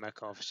 DK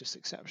Metcalf is just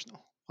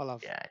exceptional. I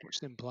love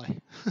watching him play.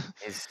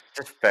 He's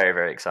just very,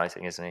 very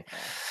exciting, isn't he?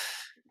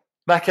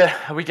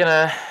 Macca, are we going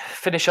to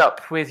finish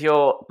up with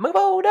your move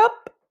on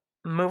up,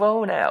 move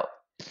on out?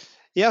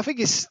 Yeah, I think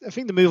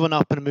the move on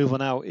up and move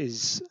on out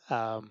is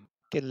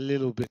getting a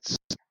little bit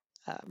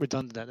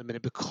redundant at the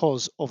minute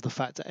because of the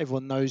fact that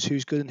everyone knows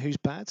who's good and who's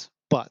bad.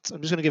 But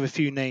I'm just going to give a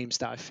few names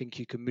that I think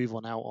you can move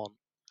on out on.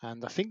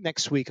 And I think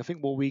next week,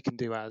 what we can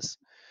do as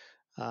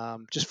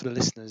just for the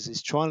listeners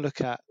is try and look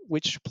at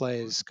which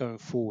players going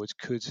forward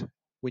could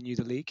win you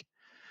the league.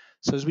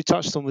 So as we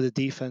touched on with the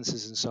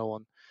defenses and so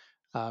on,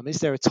 is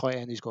there a tight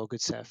end who's got a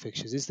good set of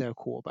fixtures? Is there a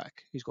quarterback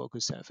who's got a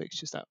good set of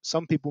fixtures that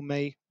some people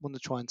may want to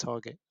try and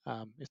target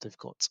if they've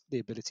got the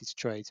ability to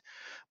trade?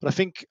 But I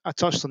think I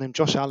touched on him.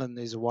 Josh Allen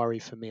is a worry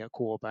for me at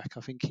quarterback.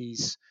 I think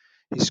his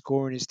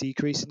scoring is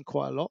decreasing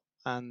quite a lot,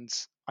 and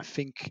I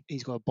think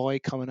he's got a bye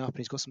coming up, and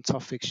he's got some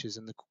tough fixtures,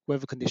 and the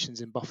weather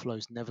conditions in Buffalo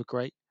is never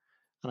great.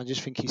 And I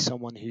just think he's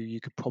someone who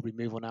you could probably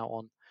move on out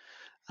on.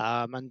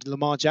 And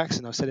Lamar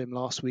Jackson, I said him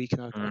last week,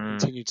 and I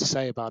continue to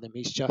say about him,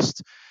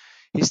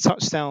 his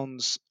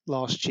touchdowns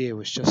last year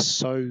was just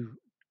so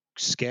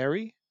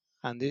scary,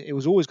 and it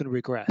was always going to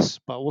regress.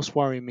 But what's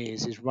worrying me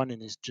is his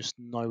running is just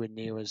nowhere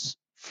near as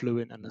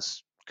fluent and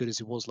as good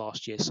as it was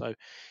last year. So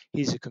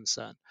he's a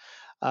concern.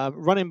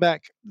 Running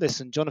back,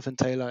 listen, Jonathan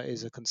Taylor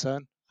is a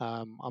concern.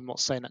 I'm not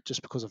saying that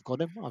just because I've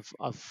got him.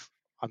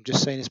 I'm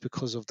just saying it's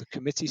because of the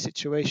committee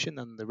situation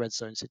and the red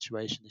zone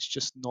situation. It's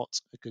just not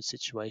a good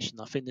situation.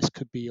 I think this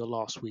could be your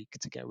last week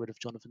to get rid of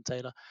Jonathan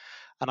Taylor.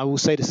 And I will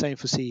say the same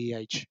for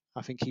CEH.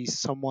 I think he's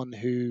someone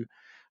who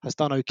has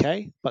done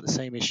okay, but the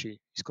same issue.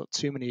 He's got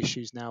too many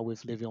issues now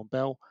with Le'Veon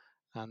Bell,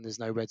 and there's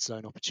no red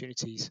zone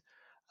opportunities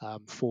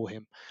for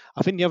him.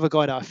 I think the other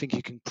guy that I think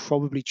you can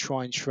probably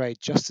try and trade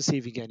just to see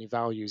if you get any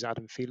value is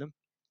Adam Thielen.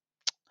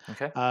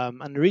 Okay.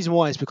 And the reason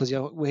why is because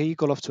he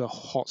got off to a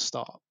hot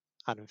start,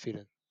 Adam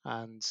Thielen.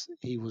 And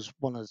he was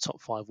one of the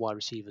top 5 wide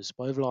receivers.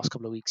 But over the last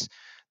couple of weeks,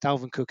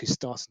 Dalvin Cook is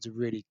starting to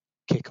really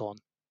kick on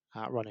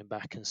at running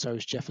back, and so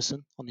is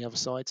Jefferson on the other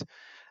side. And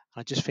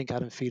I just think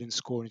Adam Thielen's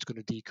scoring is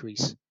going to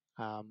decrease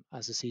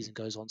as the season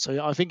goes on.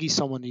 So I think he's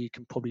someone who you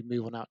can probably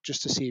move on out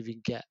just to see if you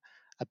can get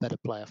a better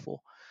player for.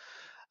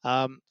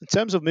 In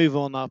terms of moving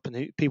on up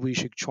and people you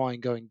should try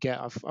and go and get,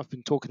 I've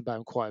been talking about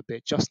him quite a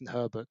bit. Justin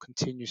Herbert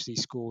continuously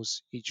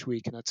scores each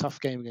week. In a tough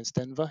game against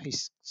Denver,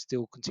 he's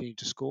still continued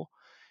to score.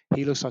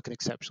 He looks like an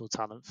exceptional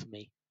talent for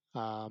me.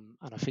 And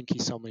I think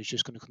he's someone who's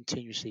just going to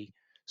continuously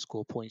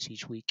score points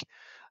each week.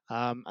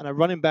 And a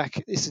running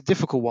back, it's a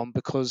difficult one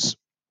because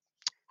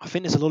I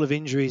think there's a lot of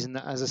injuries. And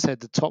as I said,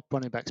 the top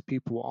running backs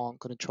people aren't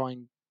going to try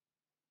and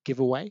give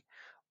away.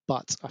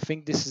 But I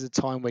think this is a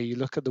time where you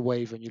look at the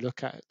waiver and you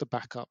look at the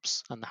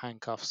backups and the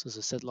handcuffs, as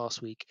I said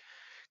last week.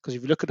 Because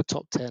if you look at the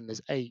top 10,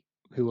 there's 8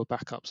 who are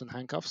backups and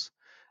handcuffs.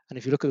 And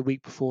if you look at the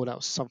week before, that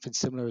was something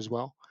similar as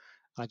well.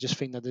 I just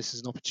think that this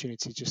is an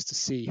opportunity just to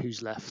see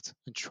who's left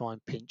and try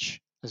and pinch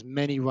as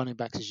many running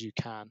backs as you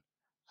can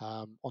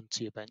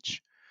onto your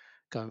bench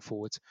going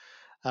forward.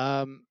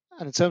 And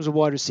in terms of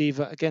wide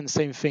receiver, again, the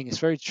same thing. It's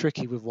very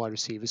tricky with wide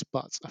receivers,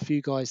 but a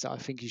few guys that I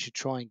think you should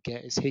try and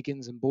get is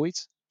Higgins and Boyd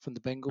from the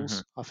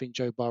Bengals. I think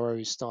Joe Burrow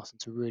is starting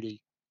to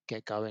really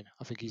get going.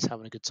 I think he's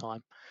having a good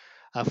time.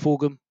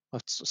 Fulgham,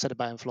 I've said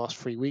about him for the last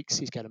 3 weeks.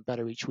 He's getting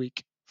better each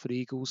week for the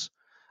Eagles.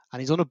 And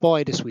he's on a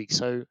bye this week.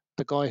 So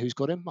the guy who's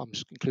got him, I'm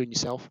just including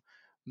yourself,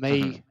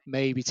 may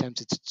be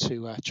tempted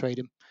to trade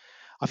him.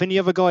 I think the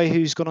other guy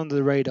who's gone under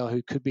the radar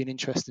who could be an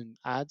interesting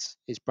ad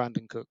is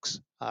Brandon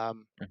Cooks.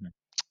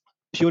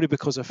 Purely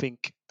because I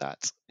think that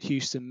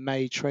Houston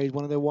may trade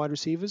one of their wide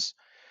receivers.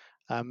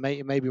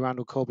 Maybe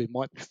Randall Colby,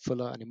 might be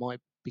Fuller, and it might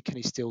be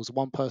Kenny Stills.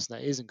 One person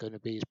that isn't going to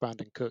be is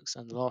Brandon Cooks.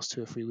 And the last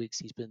 2 or 3 weeks,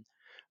 he's been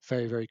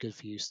very, very good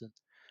for Houston.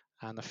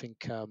 And I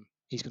think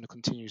he's going to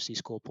continuously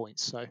score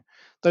points. So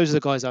those are the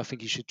guys I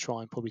think you should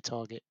try and probably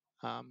target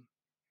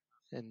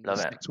in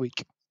this next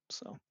week.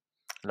 So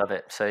love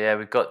it. So yeah,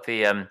 we've got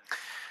the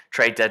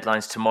trade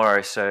deadlines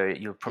tomorrow, so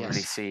you'll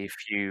probably see a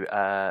few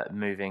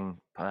moving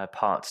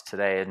parts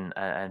today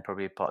and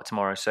probably a part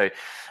tomorrow. So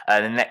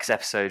the next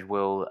episode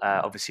will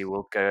obviously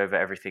we'll go over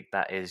everything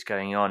that is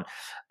going on.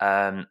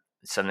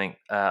 Something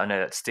I know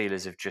that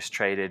Steelers have just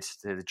traded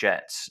to the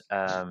Jets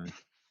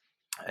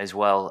as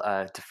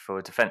well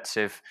for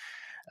defensive.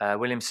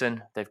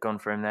 Williamson, they've gone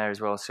for him there as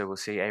well, so we'll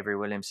see Avery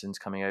Williamson's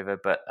coming over,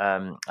 but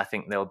I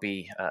think there'll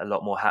be a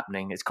lot more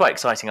happening. It's quite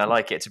exciting. I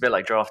like it. It's a bit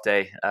like draft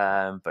day,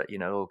 but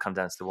it'll all come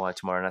down to the wire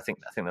tomorrow, and I think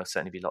there'll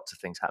certainly be lots of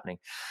things happening.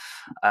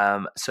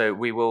 So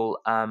we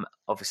will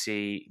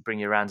obviously bring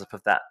you a roundup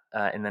of that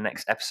in the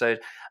next episode.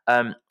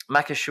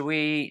 Macca, do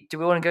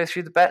we want to go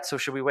through the bets, or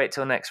should we wait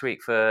till next week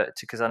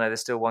because I know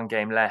there's still one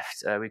game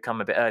left. We've come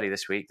a bit early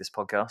this week, this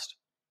podcast.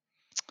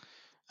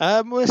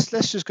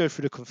 Let's just go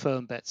through the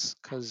confirmed bets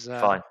because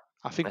fine.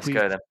 I think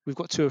we've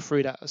got 2 or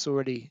 3 that's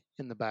already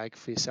in the bag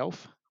for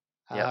yourself.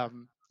 Yep.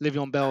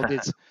 Le'Veon Bell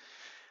did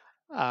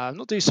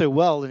not do so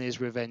well in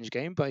his revenge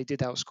game, but he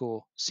did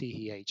outscore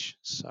CEH.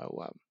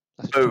 So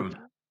that's a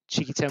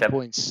cheeky 10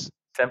 points.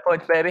 10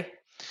 points, baby.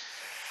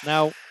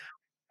 Now,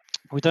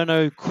 we don't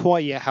know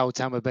quite yet how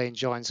Tampa Bay and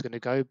Giants are going to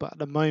go, but at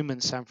the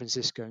moment, San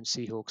Francisco and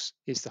Seahawks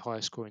is the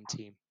highest scoring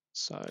team.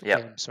 So,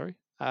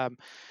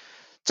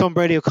 Tom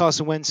Brady or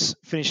Carson Wentz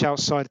finish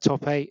outside the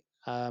top 8.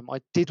 I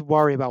did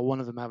worry about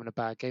one of them having a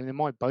bad game. They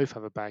might both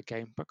have a bad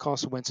game, but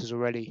Carson Wentz has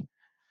already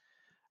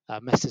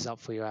messed this up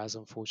for you,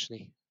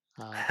 unfortunately.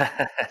 So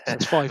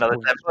it's 5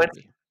 points. 10 points?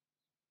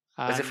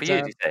 Was it for you,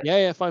 did you say?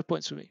 Yeah, 5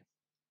 points for me.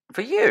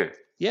 For you?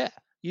 Yeah.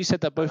 You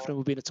said that both of them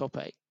would be in the top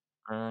 8.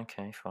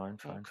 Okay, fine.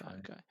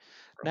 Okay.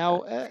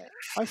 Now,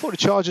 I thought the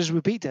Chargers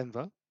would beat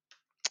Denver.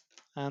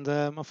 And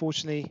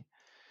unfortunately,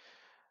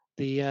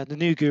 the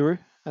new guru,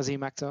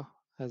 Azim Akhtar,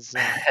 has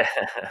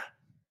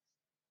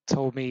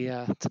told me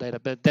today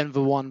that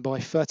Denver won by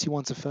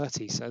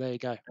 31-30. So there you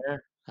go. Yeah.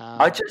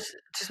 I just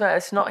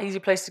it's not an easy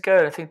place to go.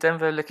 I think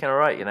Denver are looking all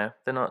right.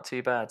 They're not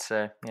too bad.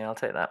 So yeah, I'll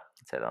take that.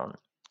 I'll take that on.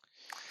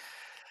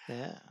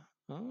 Yeah.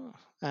 Oh.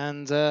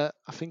 And I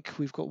think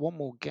we've got one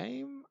more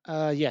game.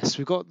 Yes,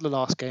 we've got the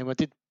last game. I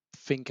did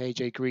think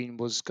AJ Green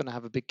was going to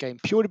have a big game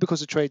purely because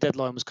the trade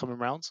deadline was coming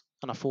around,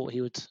 and I thought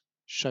he would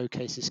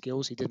showcase his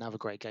skills. He didn't have a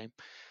great game.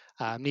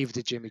 Neither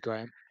did Jimmy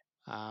Graham.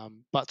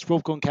 But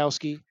Rob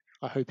Gronkowski,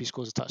 I hope he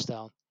scores a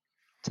touchdown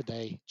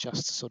today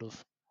just to sort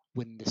of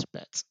win this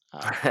bet.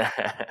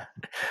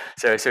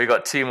 So we've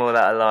got 2 more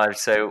that are live.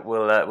 So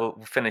we'll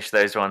finish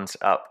those ones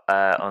up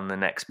on the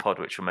next pod,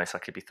 which will most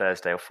likely be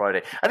Thursday or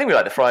Friday. I think we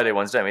like the Friday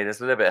ones, don't we? There's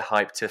a little bit of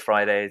hype to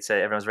Friday, so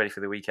everyone's ready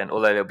for the weekend.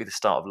 Although it'll be the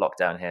start of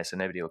lockdown here, so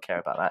nobody will care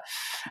about that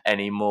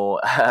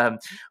anymore.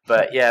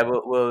 But yeah,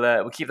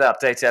 we'll keep that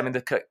updated. I mean,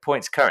 the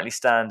points currently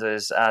stand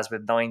as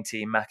with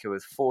 90, Macca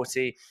with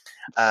 40.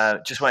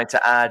 Just wanted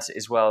to add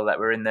as well that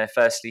we're in there.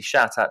 Firstly,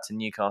 shout out to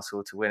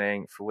Newcastle for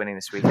winning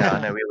this weekend.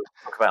 I know we always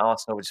talk about about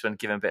Arsenal. We just want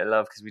to give them a bit of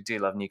love because we do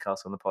love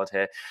Newcastle on the pod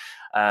here.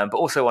 But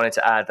also wanted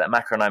to add that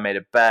Macca and I made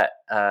a bet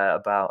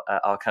about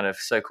our kind of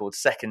so-called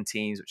second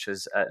teams, which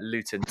was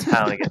Luton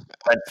Town against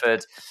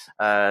Brentford.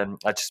 I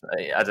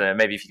don't know.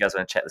 Maybe if you guys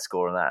want to check the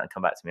score on that and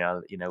come back to me,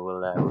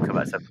 we'll come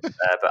back to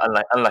that.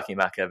 But unlucky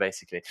Macca,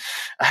 basically.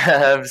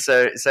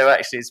 So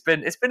actually,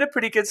 it's been a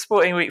pretty good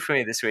sporting week for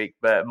me this week,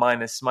 but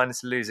minus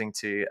losing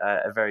to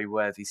a very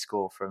worthy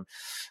score from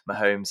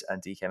Mahomes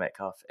and DK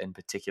Metcalf in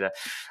particular.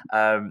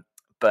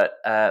 But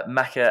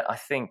Macca, I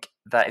think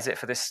that is it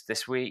for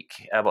this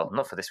week. Well,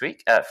 not for this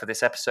week, for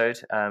this episode.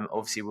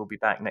 Obviously, we'll be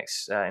back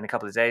next in a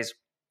couple of days.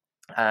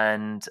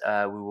 And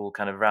we will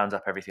kind of round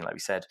up everything, like we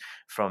said,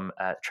 from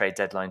trade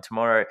deadline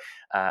tomorrow,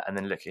 and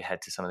then look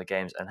ahead to some of the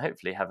games and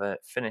hopefully have a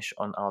finish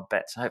on our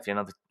bets. Hopefully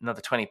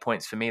another 20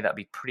 points for me. That'd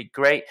be pretty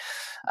great.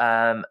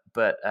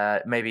 But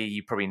maybe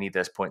you probably need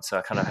those points, so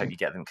I kind of hope you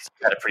get them because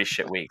you had a pretty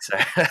shit week. So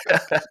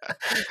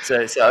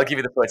I'll give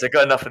you the points. I've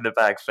got enough in the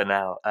bag for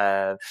now.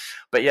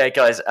 But yeah,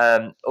 guys,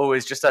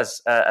 always just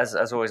as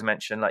always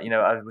mentioned, like, you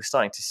know, we're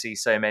starting to see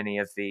so many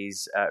of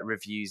these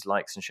reviews,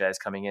 likes, and shares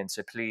coming in.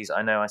 So please,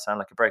 I know I sound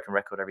like a broken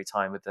record every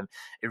time with them.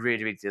 It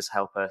really, really does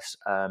help us,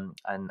 and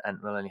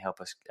will only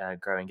help us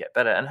grow and get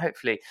better, and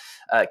hopefully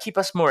keep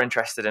us more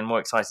interested and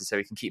more excited, so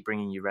we can keep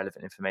bringing you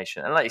relevant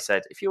information. And like you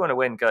said, if you want to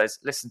win, guys,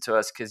 listen to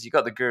us because you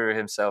got the guru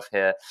himself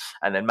here,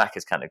 and then Mac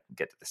is kind of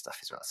good at this stuff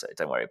as well. So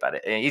don't worry about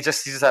it. He's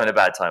just having a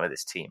bad time with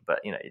his team, but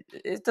you know,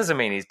 it doesn't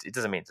mean he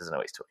doesn't know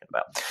what he's talking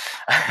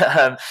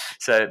about.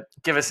 So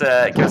give us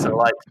a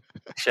like,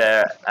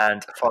 share,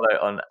 and follow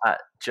on at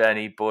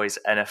Journey Boys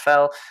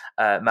NFL.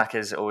 Mac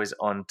is always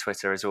on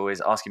Twitter, as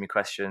always, asking me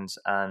questions,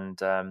 and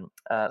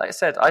like I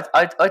said,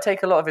 I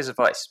take a lot of his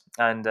advice,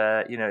 and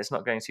you know, it's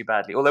not going too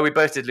badly. Although we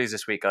both did lose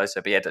this week, guys.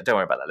 So, but yeah, don't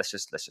worry about that. Let's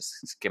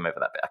just skim over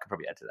that bit. I could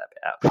probably edit that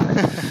bit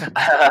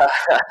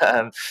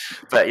out.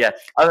 But yeah,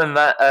 other than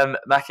that,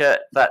 Macca,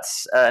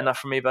 that's enough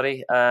from me,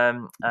 buddy.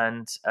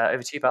 And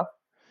over to you, pal.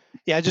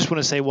 Yeah, I just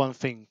want to say one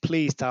thing.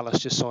 Please, Dallas,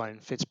 just sign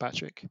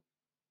Fitzpatrick.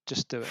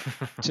 Just do it.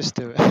 Just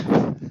do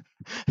it.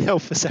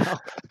 Help us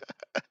out.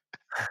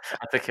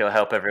 I think it'll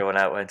help everyone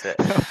out, won't it?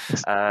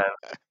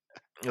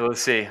 We'll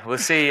see. We'll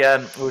see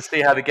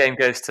how the game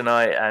goes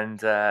tonight,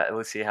 and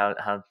we'll see how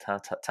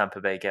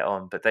Tampa Bay get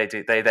on. But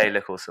they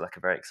look also like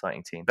a very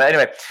exciting team. But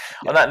anyway,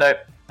 on that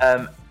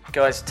note,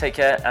 guys, take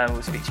care, and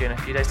we'll speak to you in a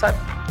few days' time.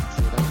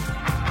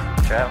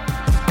 Ciao.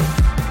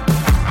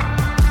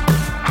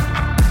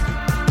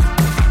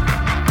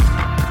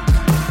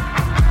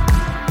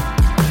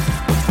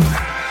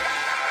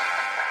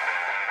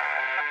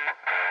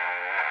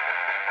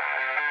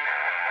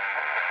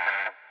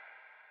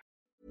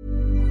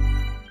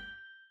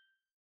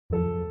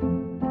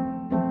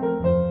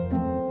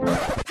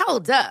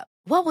 Hold up.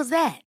 What was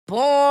that?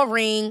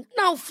 Boring.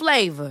 No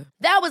flavor.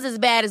 That was as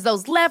bad as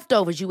those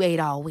leftovers you ate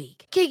all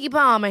week. Keke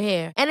Palmer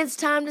here, and it's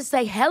time to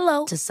say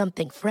hello to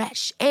something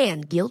fresh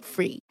and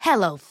guilt-free.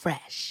 Hello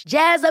Fresh.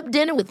 Jazz up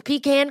dinner with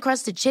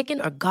pecan-crusted chicken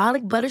or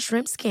garlic butter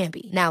shrimp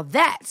scampi. Now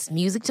that's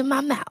music to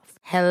my mouth.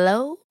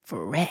 Hello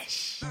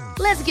Fresh.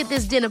 Let's get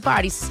this dinner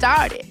party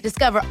started.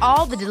 Discover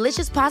all the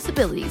delicious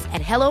possibilities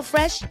at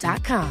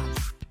HelloFresh.com.